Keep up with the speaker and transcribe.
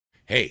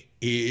Hey,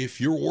 if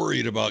you're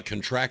worried about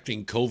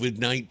contracting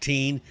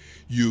COVID-19,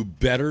 you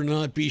better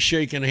not be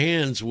shaking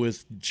hands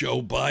with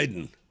Joe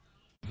Biden.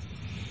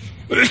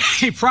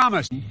 He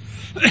promised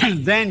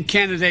then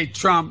candidate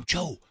Trump.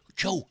 Joe,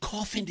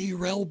 cough into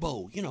your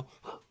elbow,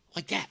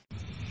 like that.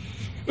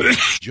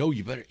 Joe,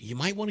 you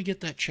might want to get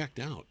that checked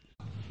out.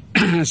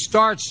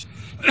 Starts,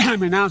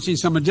 I'm announcing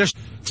some addition.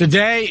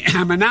 Today,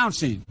 I'm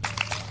announcing.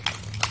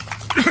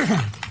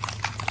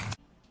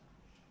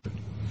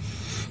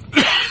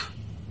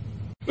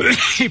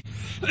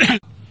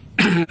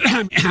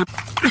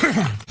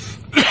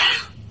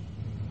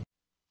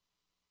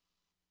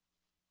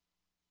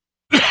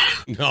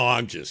 No,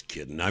 I'm just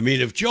kidding. I mean,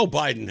 if Joe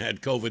Biden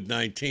had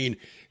COVID-19,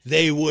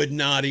 they would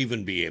not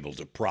even be able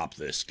to prop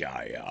this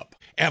guy up.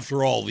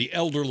 After all, the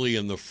elderly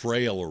and the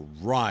frail are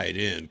right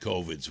in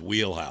COVID's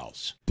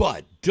wheelhouse.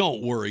 But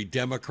don't worry,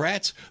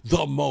 Democrats.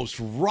 The most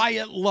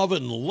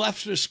riot-loving,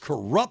 leftist,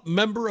 corrupt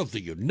member of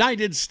the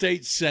United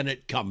States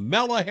Senate,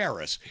 Kamala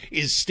Harris,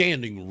 is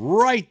standing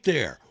right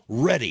there,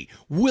 ready,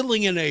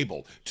 willing, and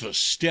able to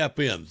step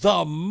in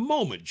the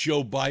moment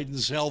Joe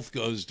Biden's health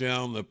goes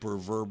down the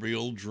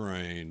proverbial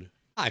drain.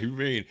 I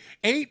mean,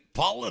 ain't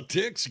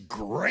politics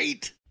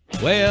great?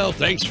 Well,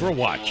 thanks for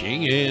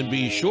watching, and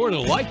be sure to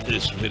like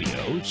this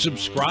video,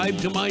 subscribe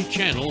to my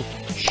channel,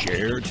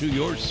 share to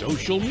your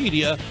social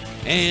media,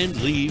 and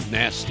leave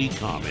nasty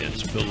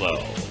comments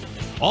below.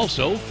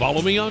 Also,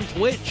 follow me on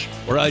Twitch,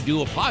 where I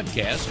do a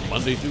podcast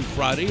Monday through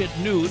Friday at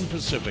noon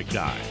Pacific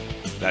time.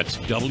 That's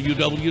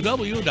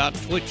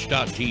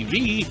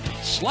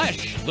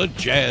www.twitch.tv/The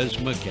Jazz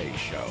McKay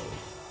Show.